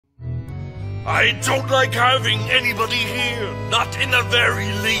I don't like having anybody here, not in the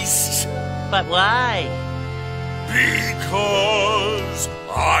very least. But why? Because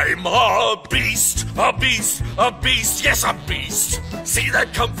I'm a beast, a beast, a beast, yes, a beast. See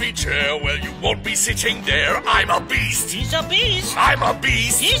that comfy chair? Well, you won't be sitting there. I'm a beast. He's a beast. I'm a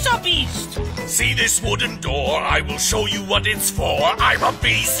beast. He's a beast. See this wooden door? I will show you what it's for. I'm a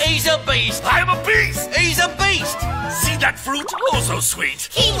beast. He's a beast. I'm a beast. He's a beast. See that fruit? Oh, so sweet.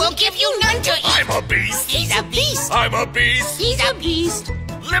 He will give you none to eat. I'm a beast. He's a beast. I'm a beast. He's a beast.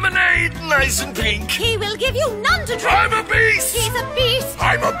 Lemonade, nice and pink. He will give you none to drink. I'm a beast. He's a beast.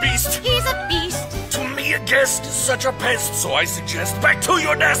 I'm a beast. He's a beast. To me, a guest is such a pest, so I suggest back to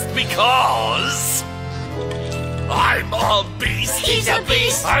your nest because I'm a beast. He's a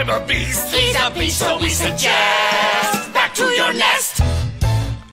beast. I'm a beast. He's a beast, so we suggest back to your nest.